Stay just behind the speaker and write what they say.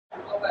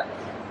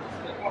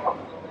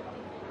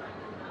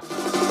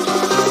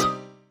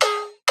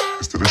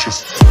It's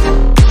delicious.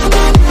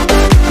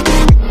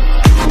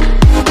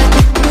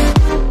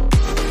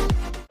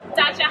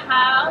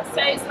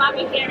 So it's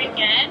Lavi here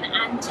again,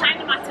 and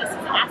China Matters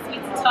has asked me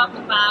to talk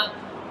about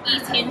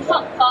eating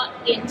hot pot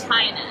in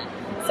China.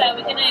 So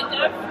we're going to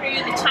go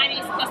through the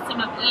Chinese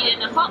custom of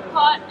eating a hot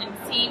pot and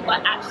see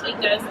what actually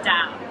goes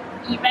down.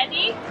 You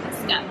ready?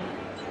 Let's go.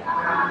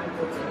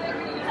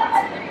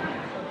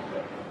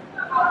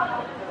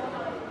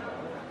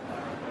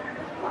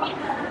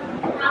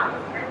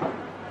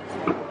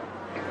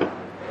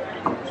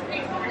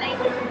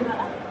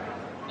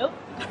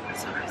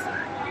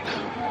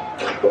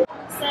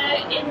 So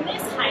in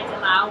this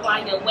Haidilao,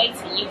 while you're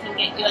waiting, you can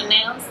get your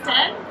nails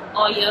done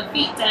or your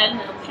feet done,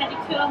 or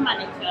pedicure,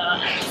 manicure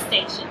at the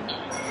station here.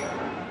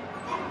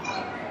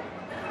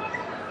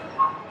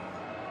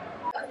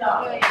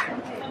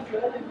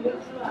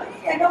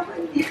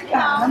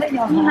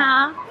 你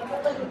好，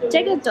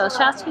这个走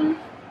销清，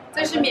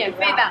这是免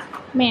费的，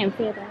免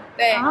费的。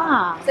对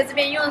啊，在这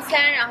边用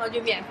餐，然后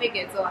就免费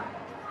给做。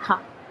好，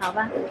好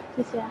吧，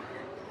谢谢。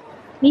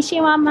你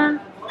喜欢吗？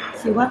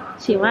喜欢，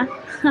喜欢，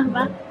好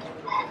吧。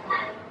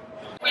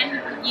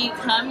 When you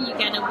come, you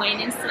get a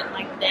waiting slip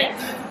like this.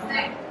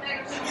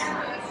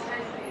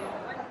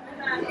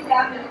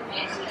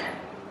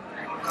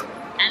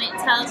 And it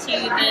tells you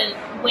the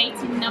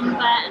waiting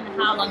number and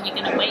how long you're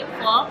going to wait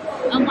for.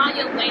 And while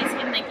you're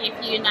waiting, they give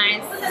you a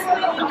nice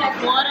cup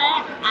of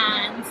water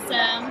and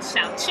some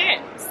小吃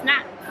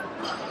snacks.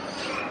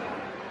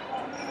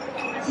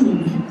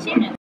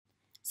 Cheers.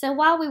 So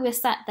while we were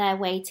sat there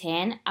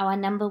waiting, our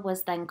number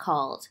was then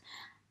called.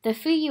 The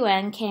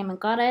Fuyuan came and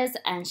got us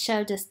and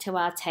showed us to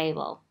our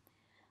table.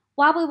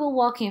 While we were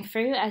walking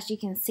through, as you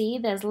can see,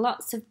 there's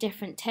lots of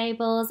different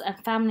tables and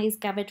families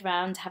gathered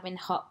round having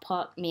hot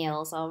pot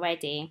meals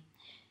already.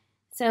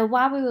 So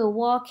while we were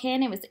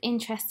walking, it was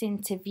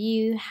interesting to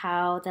view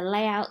how the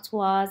layout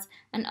was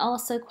and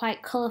also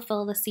quite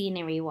colourful the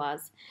scenery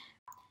was.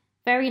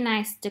 Very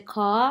nice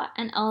decor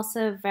and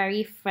also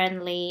very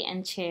friendly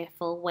and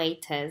cheerful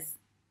waiters.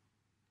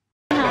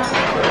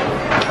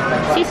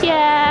 谢谢。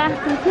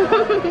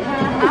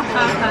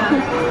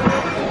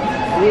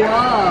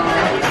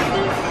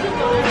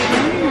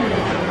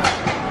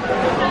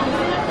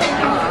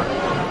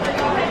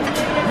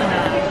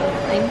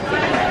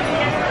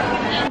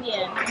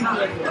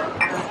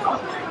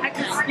I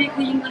can speak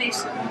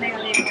English.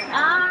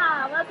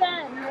 啊，我在，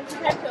你们是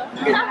太可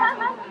爱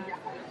了。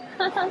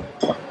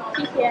谢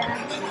谢。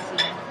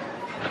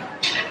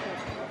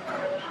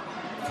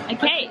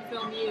Okay.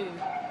 From you.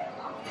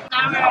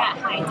 Now we're at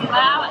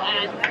Haidilao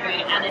and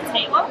we're at a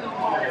table.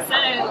 So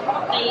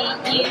they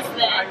use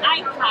the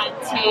iPad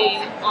to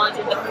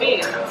order the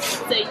food.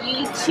 So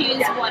you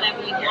choose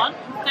whatever you want.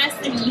 First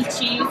thing you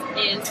choose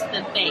is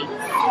the base.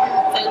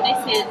 So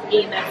this is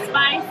either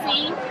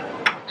spicy,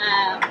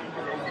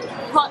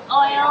 hot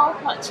oil,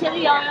 hot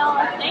chili oil,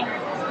 I think.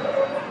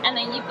 And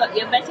then you've got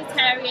your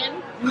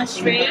vegetarian,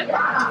 mushroom,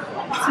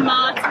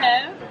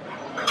 tomato,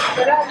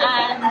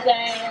 and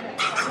then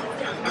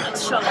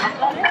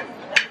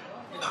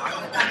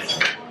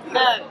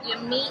your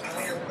meat,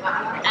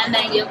 and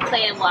then your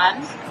clear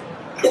one.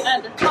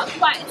 They've got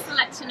quite a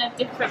selection of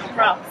different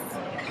broths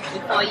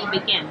before you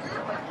begin.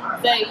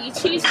 So you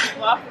choose your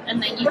broth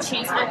and then you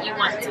choose what you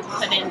want to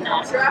put in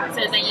there. So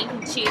then you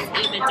can choose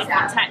either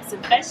different types of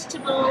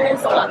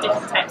vegetables or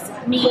different types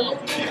of meat,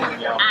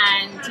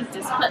 and you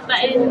just put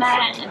that in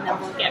there and then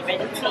we'll get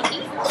ready to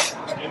eat.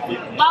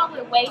 While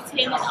we're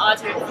waiting and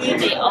ordering food,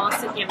 they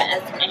also give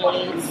us a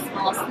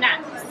small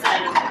snack. So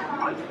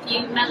a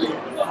few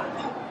melons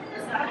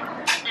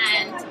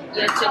and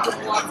your jug of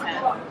water.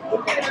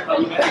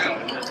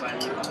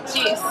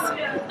 Juice.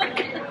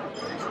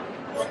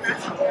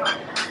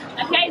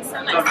 Okay, so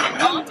let's get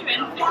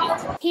ordering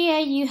food. Here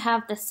you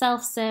have the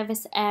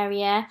self-service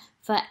area.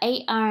 For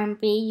 8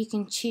 RMB, you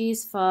can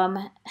choose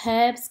from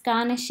herbs,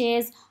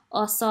 garnishes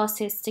or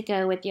sauces to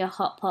go with your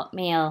hot pot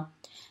meal.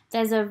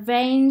 There's a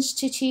range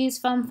to choose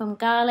from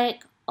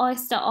garlic,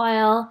 oyster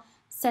oil,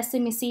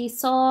 sesame seed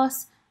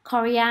sauce,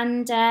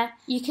 coriander.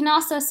 You can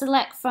also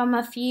select from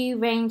a few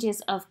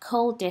ranges of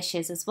cold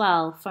dishes as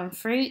well, from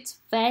fruit,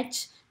 veg,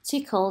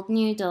 to cold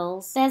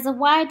noodles. There's a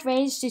wide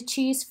range to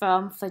choose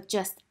from for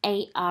just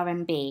 8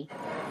 RMB.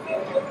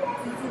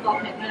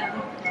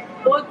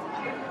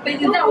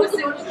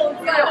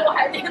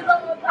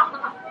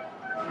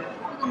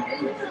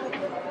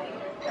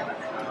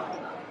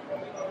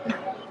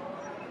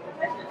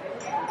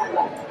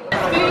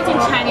 Food in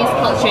Chinese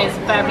culture is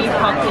very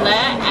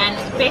popular, and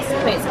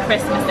basically it's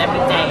Christmas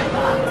every day.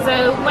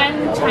 So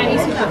when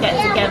Chinese people get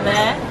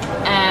together,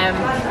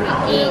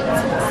 we eat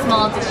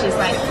small dishes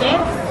like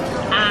this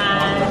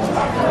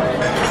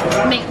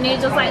and make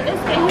noodles like this,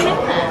 get you in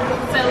there.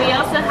 So we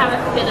also have a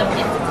bit of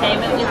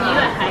entertainment with you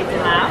at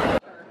Haidilao.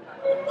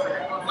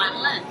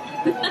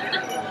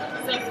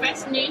 So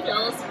fresh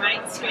noodles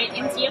right straight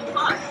into your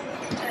pot.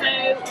 So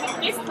with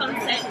this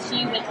concept,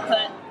 you would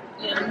put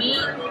your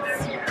meat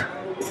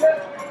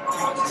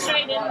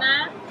straight in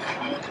there,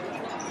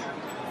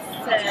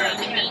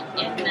 the meat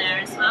in there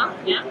as well,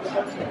 yeah.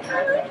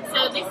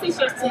 So this is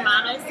your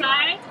tomato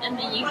side, and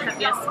then you have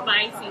your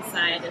spicy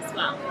side as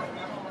well.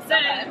 So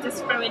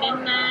just throw it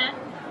in there.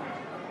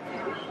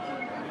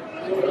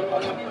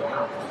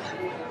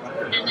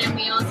 And then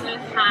we also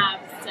have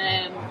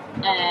some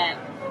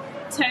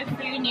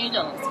tofu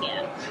noodles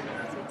here.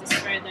 So just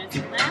throw those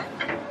in there.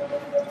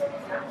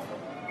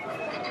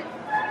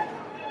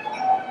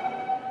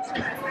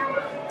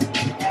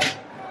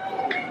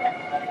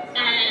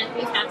 And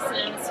we have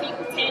some sweet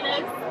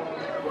potatoes.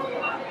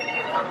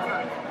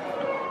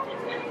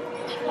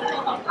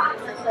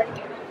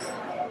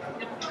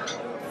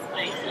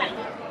 Spicy.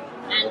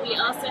 And we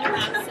also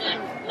have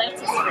some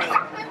lettuce roll.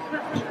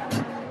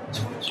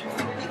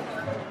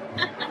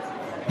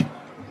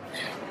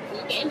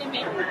 You getting him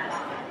in?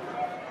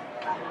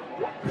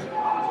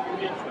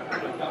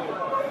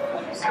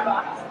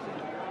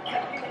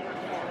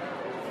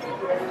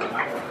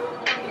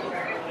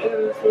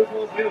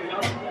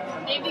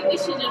 Maybe we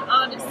should have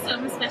ordered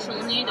some special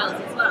noodles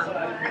as well.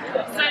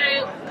 So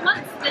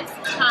once this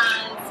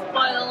has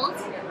boiled,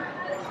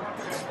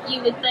 you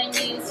would then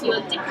use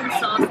your dipping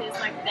sauces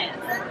like this.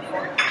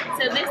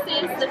 So this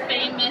is the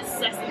famous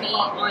sesame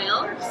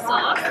oil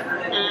sauce,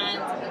 and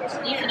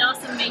you can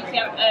also make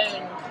your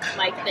own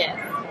like this.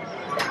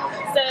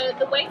 So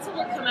the waiter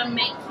will come and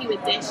make you a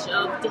dish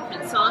of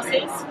different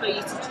sauces for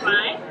you to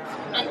try,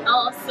 and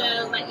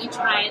also let you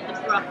try the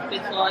broth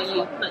before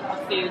you put the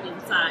food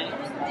inside.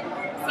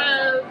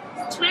 So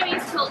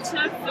Chinese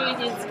culture, food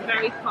is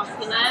very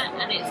popular,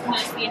 and it's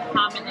mostly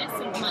harmonious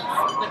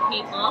amongst the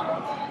people,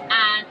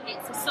 and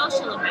it's a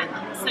social event.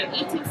 So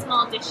eating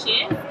small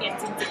dishes,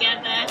 getting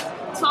together,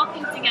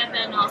 talking together,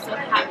 and also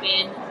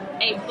having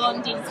a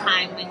bonding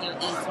time when you're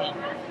eating.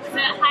 So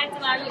at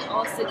Haidilao you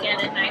also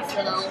get a nice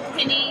little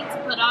penny to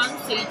put on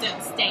so you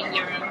don't stain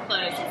your own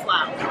clothes as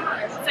well.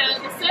 So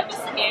the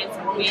service here is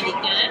really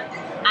good,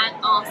 and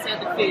also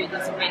the food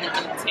is really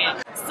good too.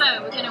 So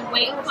we're going to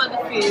wait for the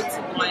food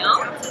to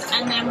boil,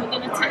 and then we're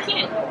going to tuck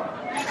in.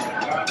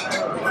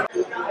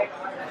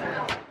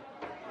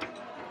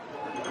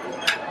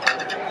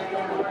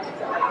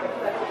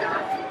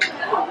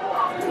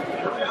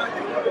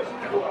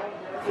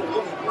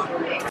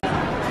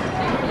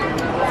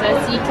 So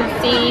as you can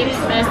see,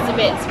 most of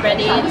it's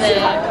ready. I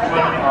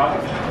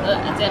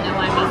don't know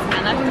why I'm using my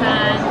left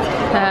hand.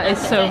 That is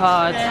so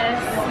hard.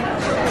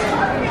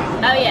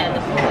 Oh yeah, the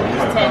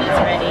potato's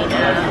ready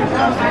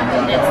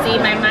now. Let's see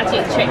my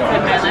magic trick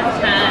with my left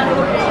hand.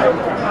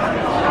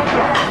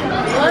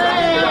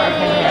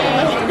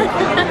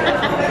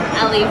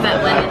 I'll leave that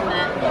one in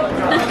there.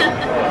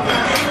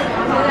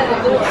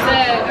 So,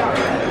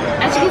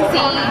 as you can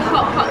see,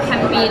 hot pot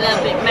can be a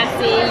little bit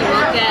messy. You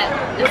will get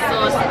the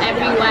sauce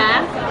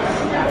everywhere,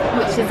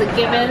 which is a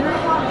given.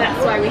 That's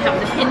why we have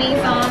the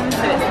pennies on,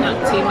 so it's not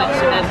too much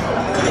of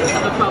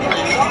a problem.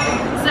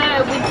 So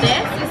with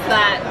this is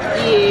that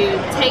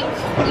you take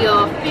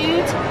your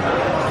food.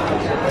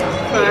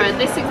 For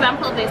this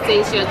example, this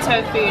is your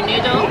tofu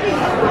noodle,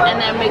 and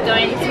then we're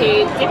going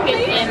to dip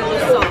it in the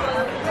sauce.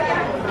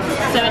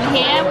 So in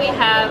here we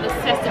have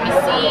sesame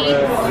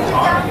seeds,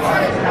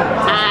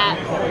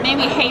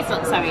 maybe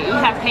we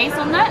have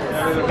hazelnuts,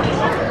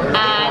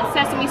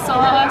 sesame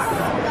sauce,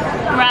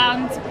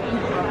 ground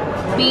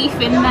beef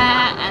in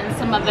there, and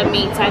some other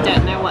meat. I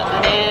don't know what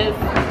that is,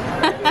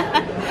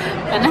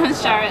 but I'm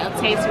sure it'll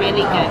taste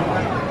really good.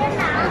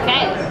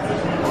 Okay,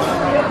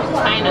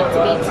 try not to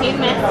be too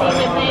messy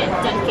with it,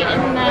 dunk it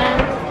in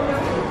there.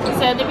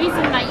 So the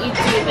reason that you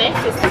do this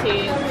is to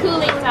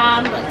cool it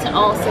down, but to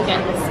also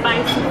get the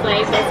spicy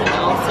flavors and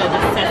also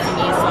the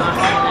sesame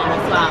sauce in there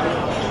as well,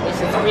 which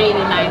is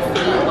really nice to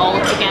eat all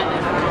together.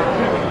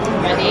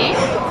 Ready?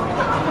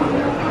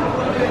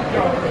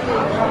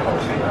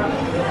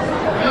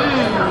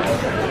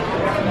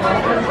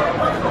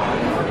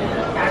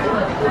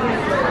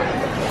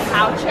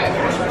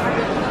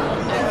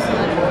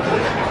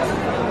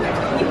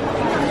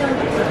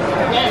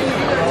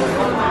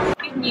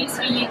 Good news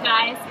for you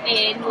guys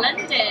in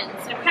London.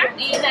 So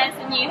apparently there's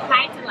a new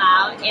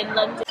Haidilao in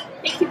London,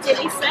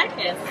 Piccadilly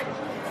Circus.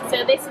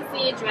 So this is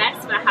the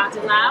address for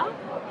Haidilao.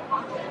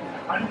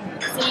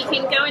 So you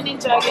can go and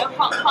enjoy your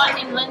hot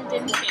pot in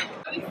London too.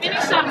 We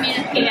finished our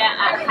meal here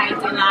at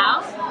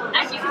Haidilao.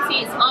 As you can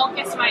see, it's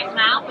August right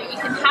now, but you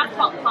can have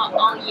hot pot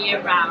all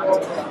year round.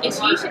 It's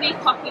usually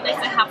popular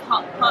to have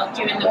hot pot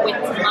during the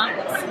winter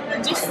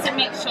months, just to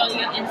make sure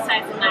your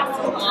insides are nice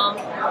and warm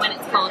when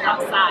it's cold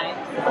outside.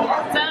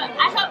 So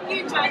I hope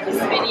you enjoyed this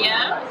video,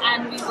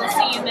 and we will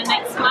see you in the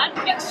next one.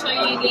 Make sure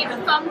you leave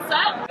a thumbs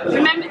up.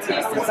 Remember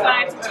to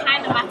subscribe to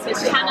China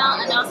Matters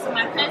channel and also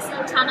my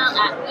personal channel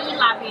at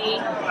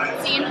OohLavi.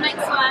 See you in the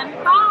next one.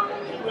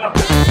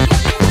 Bye!